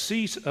be a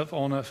seat of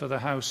honour for the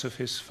house of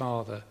his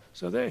father.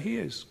 So there he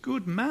is,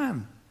 good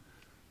man,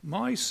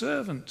 my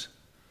servant.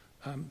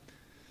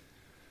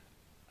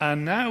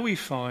 And now we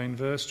find,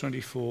 verse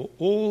 24,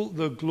 all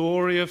the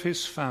glory of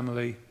his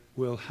family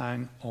will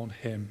hang on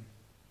him.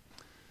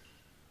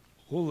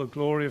 All the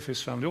glory of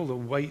his family, all the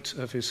weight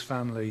of his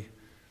family.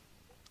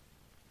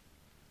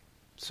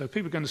 So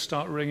people are going to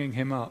start ringing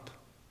him up.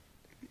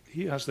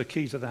 He has the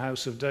key to the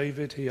house of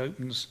David. He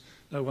opens,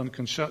 no one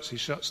can shut. He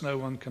shuts, no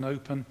one can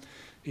open.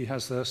 He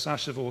has the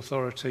sash of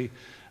authority.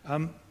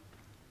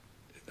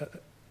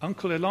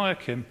 Uncle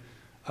Eliakim,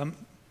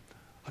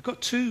 I've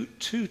got two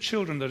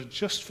children that are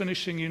just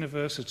finishing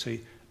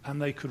university,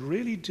 and they could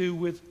really do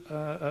with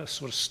a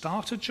sort of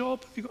starter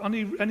job. Have you got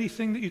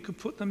anything that you could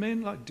put them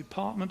in, like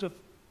Department of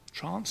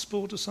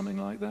Transport or something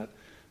like that?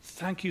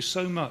 Thank you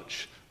so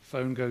much.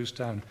 Phone goes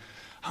down.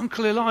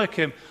 Uncle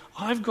Eliakim,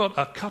 I've got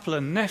a couple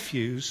of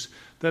nephews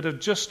that have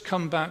just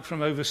come back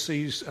from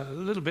overseas, a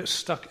little bit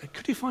stuck.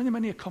 Could you find them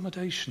any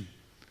accommodation?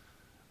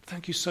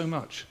 Thank you so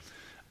much.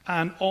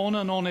 And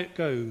on it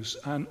goes.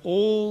 And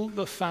all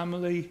the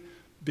family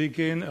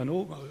begin, and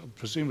all,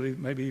 presumably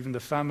maybe even the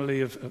family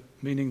of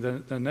meaning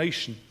the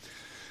nation.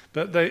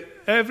 But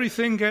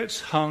everything gets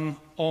hung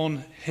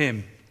on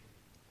him.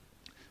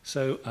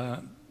 So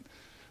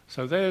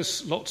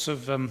there's lots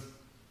of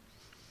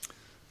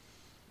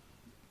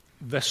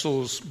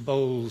vessels,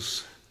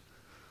 bowls,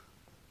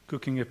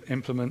 cooking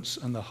implements,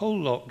 and the whole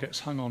lot gets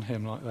hung on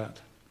him like that.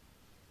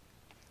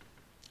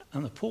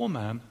 And the poor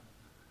man,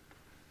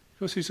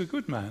 because he's a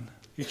good man,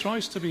 he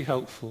tries to be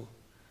helpful,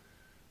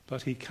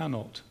 but he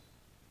cannot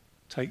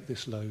take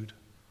this load.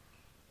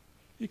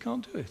 He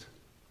can't do it.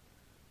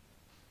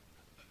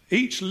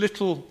 Each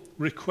little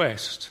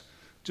request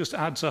just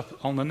adds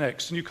up on the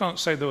next. And you can't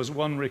say there was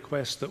one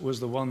request that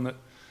was the one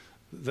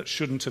that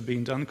shouldn't have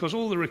been done, because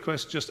all the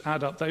requests just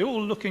add up. They're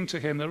all looking to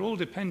him, they're all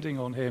depending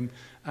on him,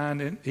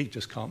 and he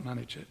just can't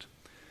manage it.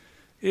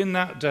 In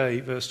that day,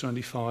 verse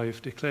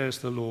 25, declares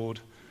the Lord,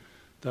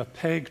 the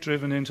peg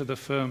driven into the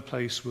firm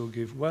place will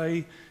give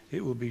way,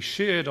 it will be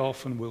sheared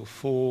off and will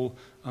fall,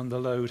 and the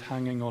load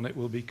hanging on it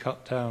will be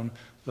cut down.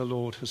 The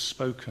Lord has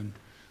spoken.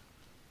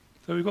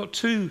 So we've got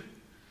two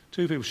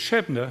people,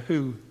 Shebna,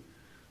 who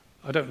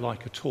I don't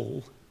like at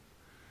all,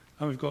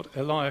 and we've got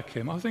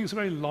Eliakim. I think he's a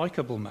very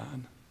likeable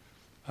man.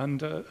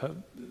 And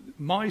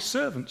my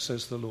servant,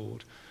 says the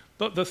Lord.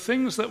 But the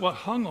things that were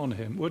hung on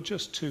him were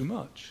just too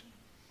much.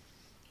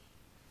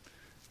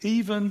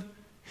 Even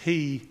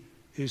he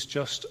is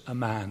just a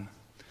man.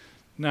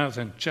 Now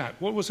then, Jack,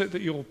 what was it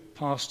that your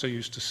pastor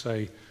used to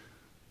say?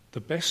 The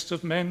best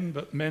of men,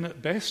 but men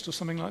at best, or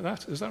something like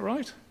that? Is that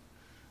right?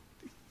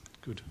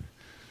 Good.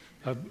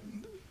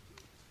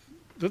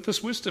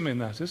 There's wisdom in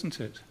that,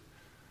 isn't it?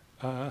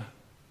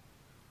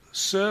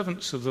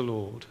 Servants of the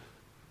Lord.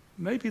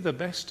 Maybe the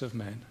best of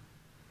men,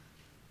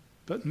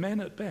 but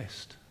men at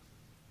best.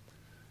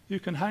 You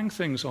can hang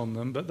things on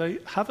them, but they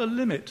have a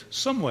limit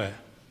somewhere.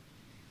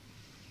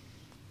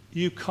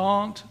 You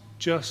can't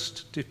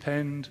just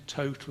depend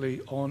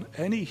totally on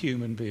any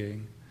human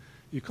being.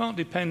 You can't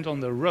depend on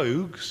the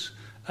rogues,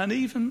 and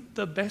even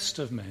the best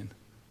of men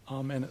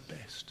are men at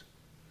best.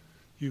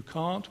 You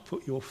can't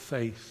put your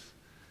faith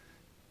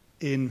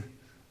in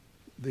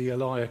the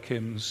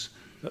Eliakims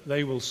that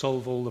they will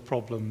solve all the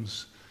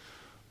problems.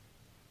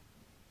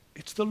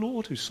 It's the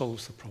Lord who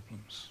solves the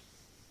problems.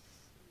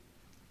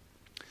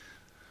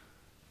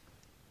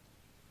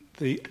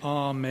 The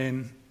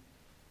Amen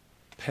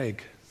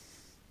peg.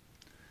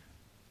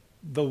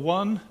 The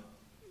one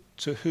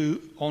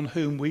on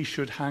whom we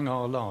should hang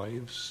our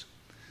lives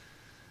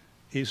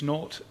is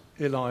not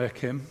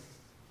Eliakim,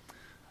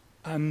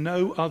 and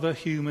no other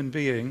human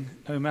being,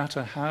 no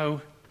matter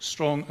how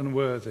strong and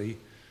worthy,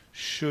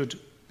 should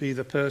be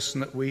the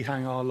person that we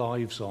hang our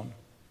lives on.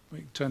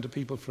 We turn to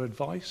people for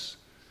advice,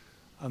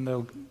 and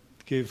they'll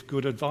give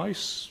good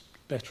advice,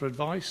 better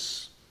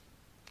advice,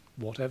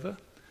 whatever.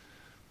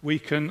 We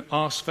can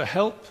ask for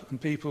help, and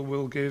people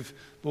will give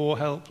more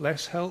help,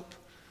 less help.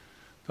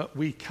 But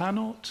we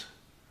cannot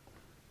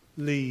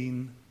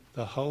lean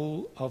the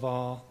whole of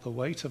the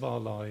weight of our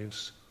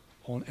lives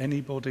on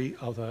anybody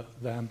other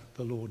than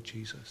the Lord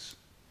Jesus.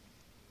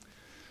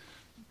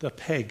 The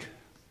peg.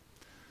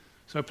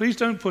 So please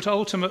don't put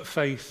ultimate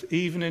faith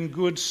even in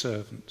good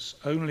servants,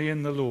 only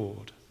in the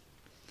Lord.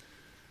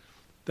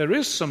 There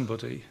is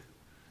somebody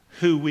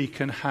who we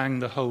can hang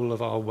the whole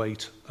of our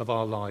weight of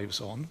our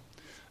lives on.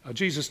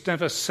 Jesus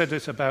never said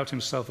it about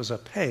himself as a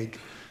peg,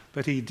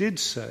 but he did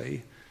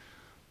say,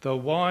 the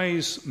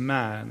wise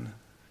man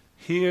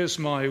hears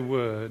my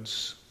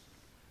words.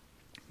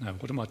 No,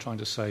 what am I trying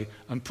to say?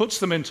 And puts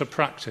them into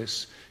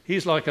practice.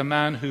 He's like a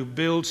man who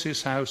builds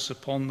his house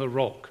upon the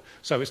rock.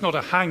 So it's not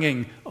a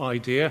hanging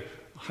idea,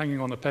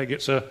 hanging on a peg.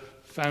 It's a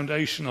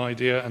foundation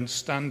idea and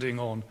standing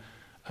on.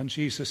 And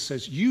Jesus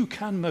says, you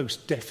can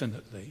most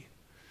definitely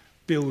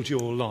build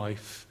your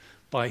life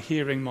by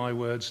hearing my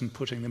words and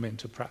putting them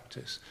into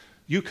practice.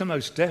 You can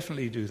most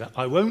definitely do that.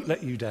 I won't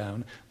let you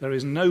down. There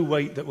is no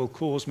weight that will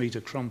cause me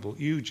to crumble.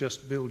 You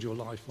just build your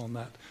life on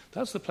that.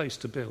 That's the place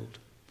to build.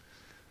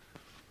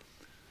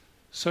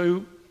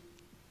 So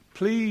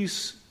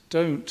please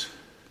don't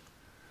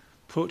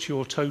put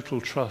your total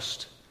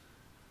trust,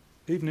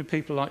 even in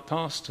people like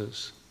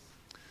pastors.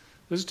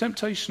 There's a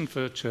temptation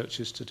for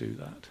churches to do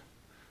that.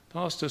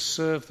 Pastors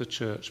serve the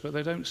church, but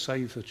they don't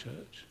save the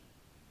church.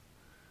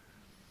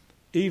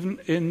 Even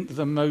in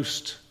the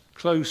most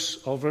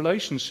close of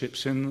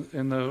relationships, in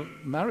the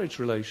marriage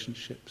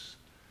relationships.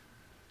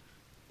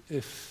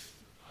 If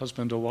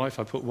husband or wife,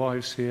 I put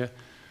wives here,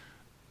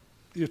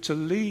 you're to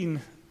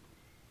lean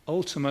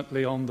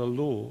ultimately on the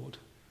Lord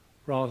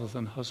rather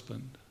than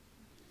husband.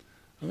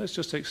 And let's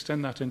just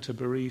extend that into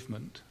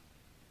bereavement.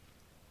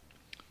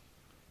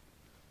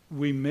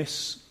 We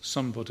miss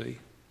somebody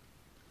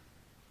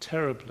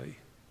terribly.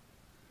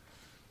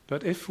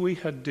 But if we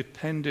had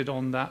depended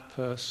on that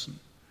person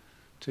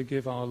to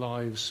give our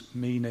lives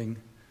meaning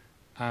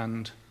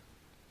and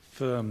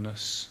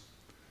firmness,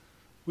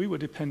 we were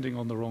depending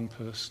on the wrong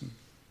person.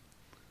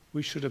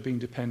 We should have been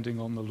depending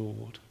on the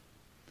Lord.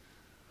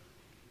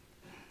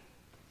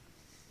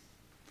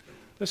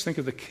 Let's think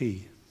of the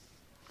key.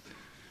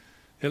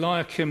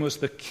 Eliakim was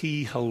the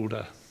key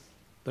holder,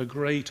 the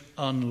great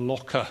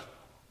unlocker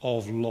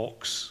of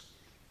locks.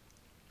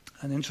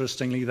 And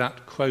interestingly,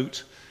 that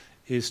quote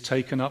is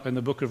taken up in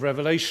the book of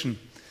Revelation.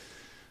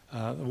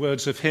 The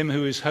words of him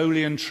who is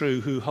holy and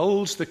true, who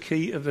holds the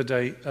key of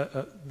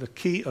the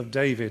key of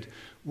David.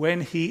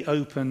 When he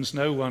opens,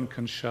 no one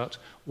can shut.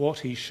 What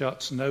he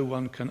shuts, no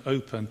one can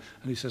open.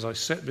 And he says, I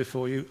set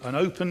before you an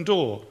open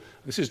door.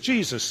 This is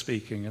Jesus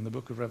speaking in the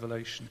book of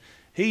Revelation.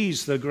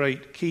 He's the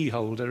great key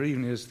holder,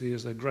 even as he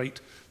is the great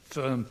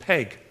firm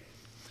peg.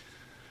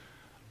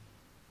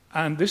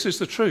 And this is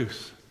the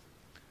truth.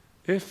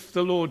 If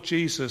the Lord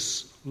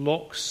Jesus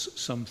locks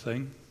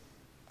something,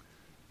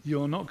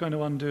 you're not going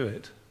to undo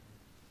it.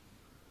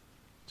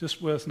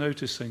 Just worth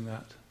noticing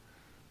that.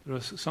 There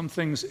are some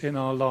things in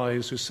our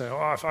lives who say,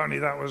 oh, if only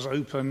that was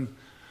open.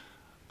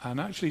 And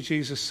actually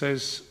Jesus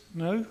says,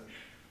 no,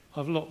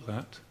 I've locked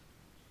that.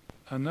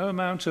 And no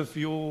amount of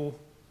your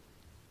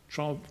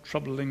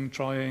troubling,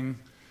 trying,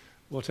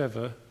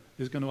 whatever,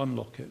 is going to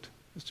unlock it.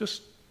 It's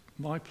just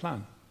my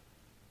plan.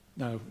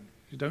 Now,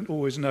 you don't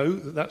always know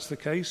that that's the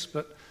case,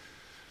 but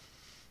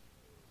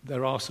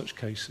there are such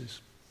cases.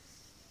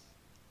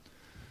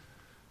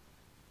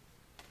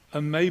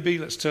 And maybe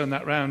let's turn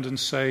that round and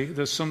say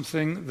there's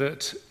something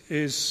that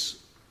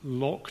is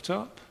locked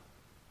up.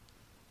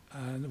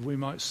 And we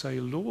might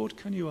say, Lord,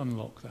 can you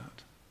unlock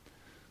that?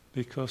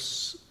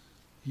 Because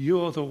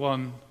you're the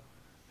one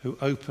who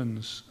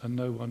opens and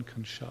no one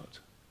can shut.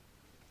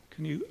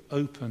 Can you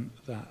open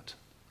that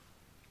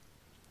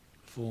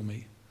for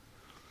me?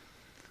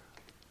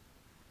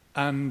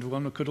 And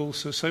one could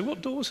also say,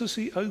 what doors has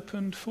he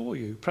opened for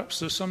you? Perhaps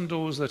there's some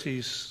doors that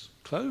he's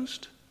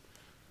closed,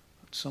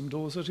 some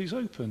doors that he's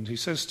opened. He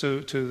says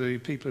to the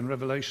people in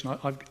Revelation,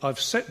 I've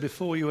set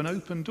before you an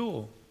open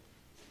door.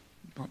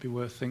 It might be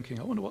worth thinking,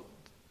 I wonder what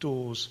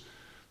doors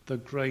the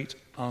great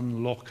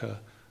unlocker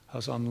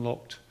has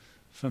unlocked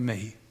for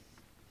me.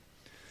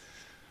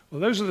 Well,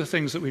 those are the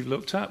things that we've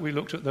looked at. We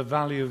looked at the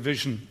valley of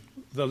vision,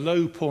 the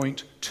low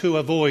point to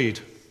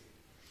avoid.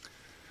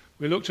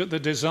 We looked at the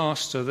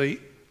disaster, the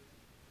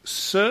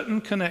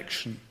certain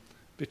connection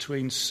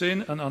between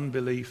sin and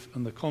unbelief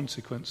and the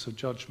consequence of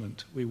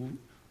judgment.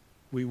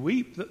 We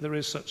weep that there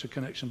is such a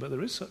connection, but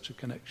there is such a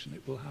connection.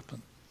 It will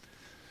happen.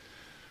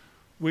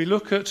 We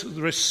look at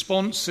the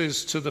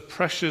responses to the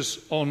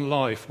pressures on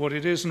life, what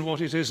it is and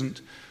what it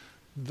isn't.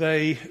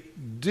 They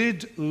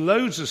did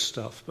loads of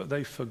stuff, but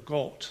they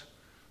forgot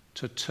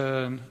to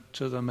turn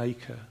to the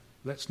Maker.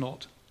 Let's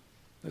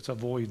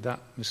avoid that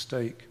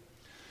mistake.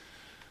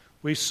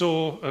 We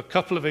saw a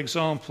couple of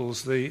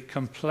examples, the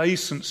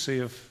complacency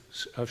of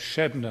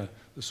Shebna,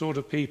 the sort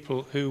of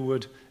people who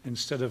would,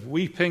 instead of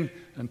weeping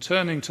and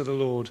turning to the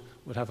Lord,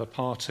 would have a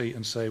party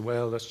and say,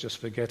 well, let's just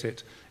forget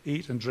it,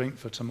 eat and drink,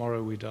 for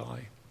tomorrow we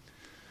die.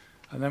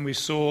 And then we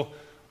saw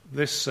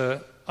this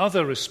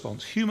other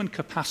response, human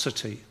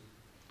capacity.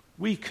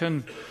 We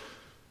can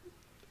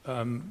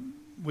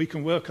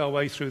work our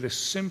way through this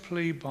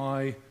simply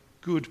by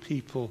good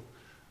people.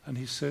 And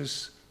he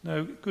says,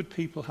 no, good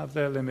people have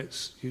their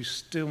limits. You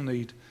still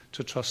need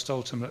to trust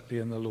ultimately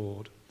in the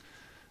Lord.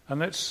 And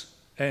let's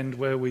end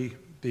where we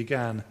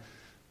began.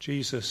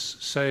 Jesus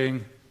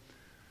saying,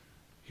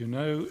 you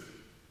know,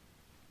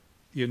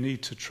 you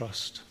need to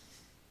trust.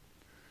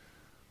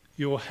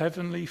 Your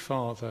heavenly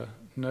Father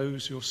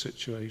knows your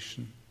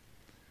situation.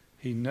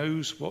 He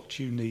knows what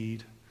you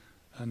need.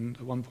 And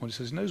at one point he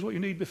says, he knows what you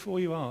need before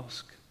you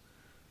ask.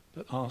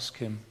 But ask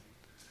him.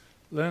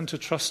 Learn to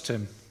trust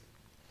him.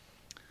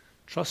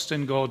 Trust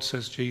in God,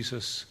 says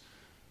Jesus.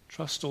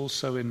 Trust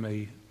also in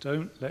me.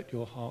 Don't let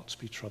your hearts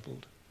be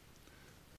troubled.